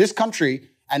 This country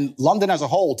and London as a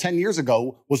whole 10 years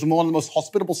ago was one of the most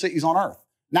hospitable cities on earth.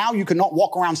 Now you cannot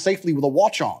walk around safely with a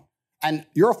watch on. And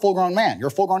you're a full-grown man. You're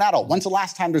a full-grown adult. When's the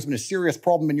last time there's been a serious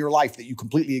problem in your life that you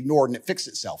completely ignored and it fixed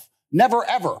itself? Never,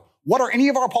 ever. What are any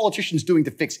of our politicians doing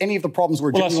to fix any of the problems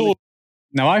we're genuinely...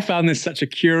 Now, I found this such a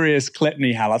curious clip,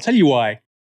 Nihal. I'll tell you why.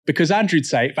 Because Andrew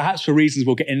Tate, perhaps for reasons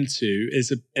we'll get into,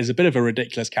 is a bit of a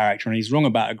ridiculous character, and he's wrong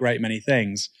about a great many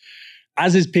things,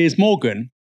 as is Piers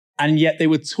Morgan. And yet they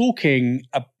were talking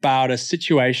about a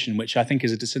situation which I think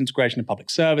is a disintegration of public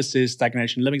services,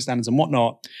 stagnation, living standards and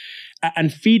whatnot,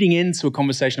 and feeding into a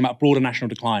conversation about broader national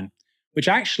decline, which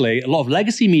actually a lot of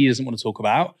legacy media doesn't want to talk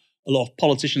about, a lot of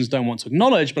politicians don't want to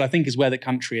acknowledge, but I think is where the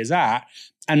country is at.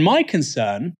 And my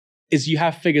concern is you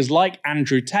have figures like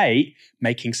Andrew Tate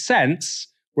making sense,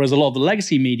 whereas a lot of the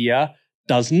legacy media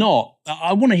does not.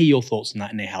 I want to hear your thoughts on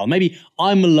that, Nihal. Maybe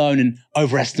I'm alone in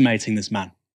overestimating this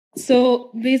man. So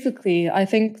basically, I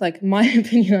think my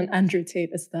opinion on Andrew Tate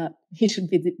is that he should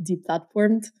be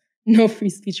deplatformed. No free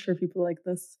speech for people like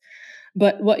this.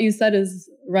 But what you said is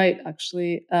right,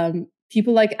 actually.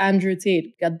 People like Andrew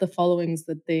Tate get the followings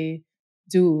that they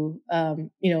do.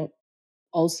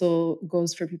 Also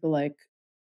goes for people like,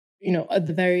 at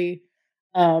the very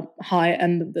high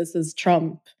end of this is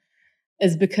Trump,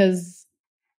 is because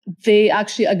they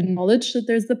actually acknowledge that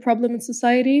there's the problem in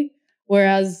society,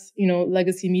 whereas,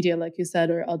 legacy media, like you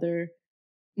said, or other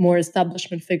more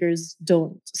establishment figures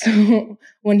don't. So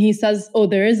when he says, oh,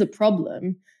 there is a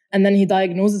problem, and then he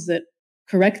diagnoses it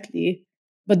correctly,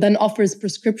 but then offers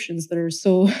prescriptions that are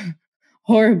so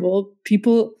horrible,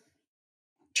 people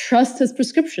trust his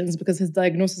prescriptions because his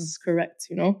diagnosis is correct,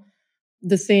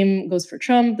 The same goes for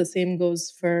Trump. The same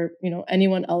goes for,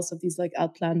 anyone else of these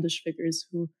outlandish figures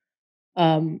who,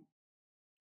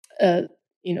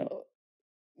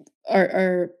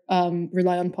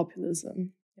 rely on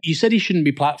populism. You said he shouldn't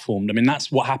be platformed. I mean,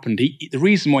 that's what happened. The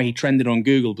reason why he trended on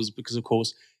Google was because, of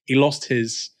course, he lost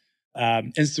his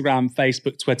Instagram,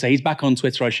 Facebook, Twitter. He's back on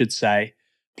Twitter, I should say,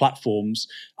 platforms.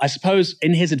 I suppose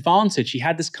in his advantage, he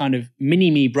had this kind of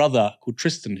mini-me brother called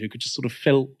Tristan who could just sort of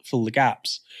fill the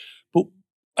gaps. But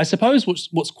I suppose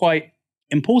what's quite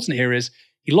important here is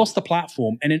he lost the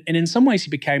platform, and in some ways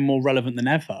he became more relevant than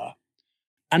ever.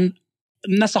 And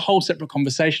that's a whole separate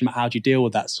conversation about how do you deal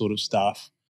with that sort of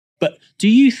stuff. But do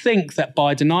you think that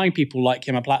by denying people like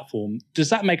him a platform,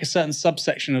 does that make a certain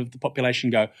subsection of the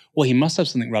population go, well, he must have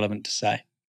something relevant to say?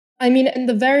 I mean, in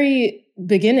the very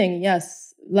beginning,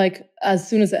 yes, like as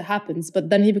soon as it happens, but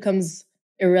then he becomes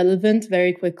irrelevant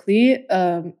very quickly.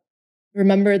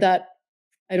 Remember that,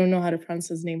 I don't know how to pronounce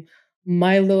his name,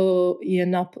 Milo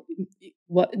Yiannopoulos.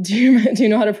 What do you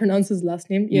know how to pronounce his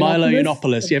last name? Milo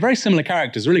Yiannopoulos. Yeah, very similar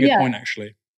characters. Really good point,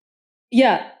 actually.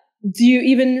 Yeah. Do you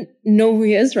even know who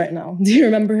he is right now? Do you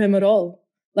remember him at all?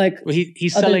 Like, well,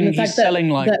 he's selling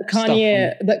like that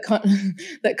Kanye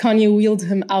that Kanye wheeled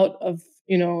him out of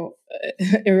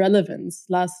irrelevance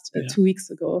 2 weeks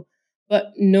ago,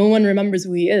 but no one remembers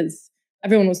who he is.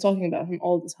 Everyone was talking about him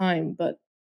all the time, but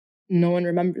no one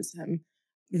remembers him.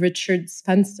 Richard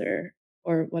Spencer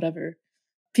or whatever.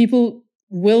 People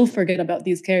will forget about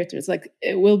these characters. Like,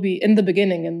 it will be in the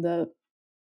beginning, in the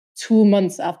 2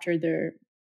 months after they're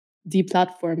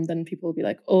deplatformed, then people will be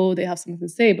like, oh, they have something to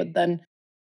say. But then,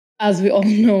 as we all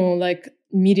know, like,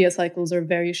 media cycles are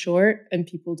very short and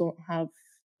people don't have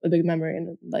a big memory.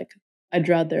 And like, I'd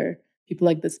rather people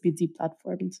like this be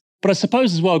deplatformed. But I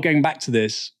suppose as well, going back to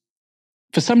this,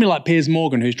 for somebody like Piers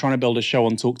Morgan, who's trying to build a show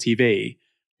on Talk TV,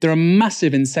 there are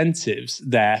massive incentives,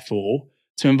 therefore,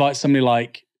 to invite somebody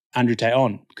like Andrew Tate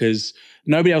on, because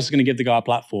nobody else is going to give the guy a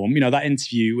platform. That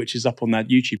interview, which is up on that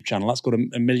YouTube channel, that's got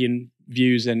a million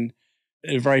views in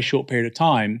a very short period of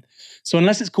time. So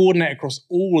unless it's coordinated across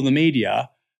all of the media,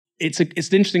 it's an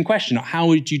interesting question. How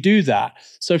would you do that?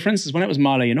 So for instance, when it was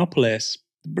Milo Yiannopoulos,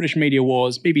 the British media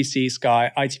was BBC, Sky,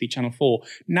 ITV, Channel 4.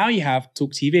 Now you have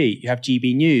Talk TV, you have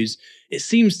GB News. It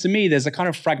seems to me there's a kind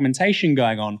of fragmentation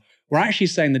going on. We're actually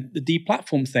saying that the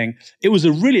deplatform thing, it was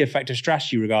a really effective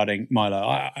strategy regarding Milo.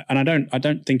 I don't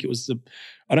think it was the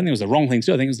wrong thing to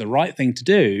do. I think it was the right thing to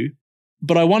do.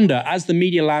 But I wonder, as the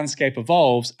media landscape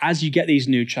evolves, as you get these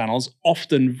new channels,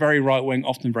 often very right-wing,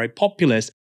 often very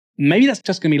populist, maybe that's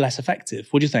just going to be less effective.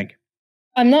 What do you think?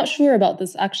 I'm not sure about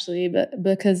this, actually, but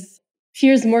because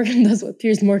Piers Morgan does what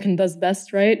Piers Morgan does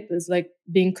best, right? Is like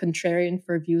being contrarian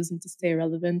for views and to stay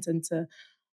relevant and to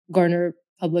garner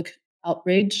public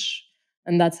outrage.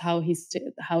 And that's how he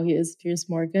is, Piers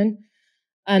Morgan.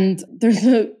 And there's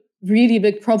a really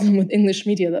big problem with English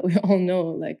media that we all know,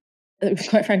 like,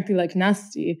 quite frankly, like,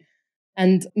 nasty.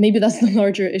 And maybe that's the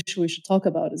larger issue we should talk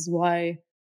about, is why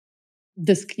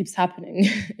this keeps happening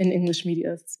in English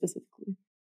media specifically.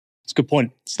 That's a good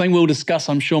point. Something we'll discuss,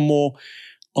 I'm sure, more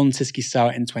on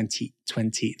TyskySour in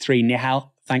 2023.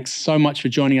 Nihal, thanks so much for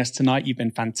joining us tonight. You've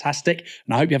been fantastic.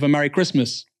 And I hope you have a Merry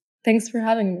Christmas. Thanks for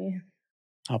having me.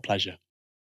 Our pleasure.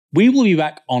 We will be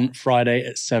back on Friday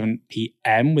at 7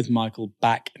 p.m. with Michael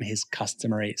back in his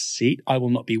customary seat. I will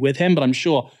not be with him, but I'm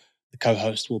sure the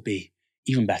co-host will be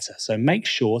even better. So make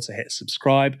sure to hit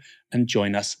subscribe and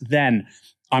join us then.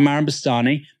 I'm Aaron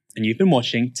Bastani, and you've been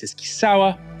watching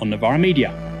TyskySour on Novara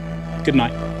Media. Good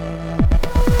night.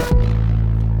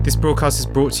 This broadcast is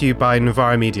brought to you by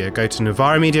Novara Media. Go to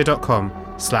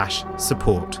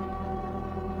novaramedia.com/support.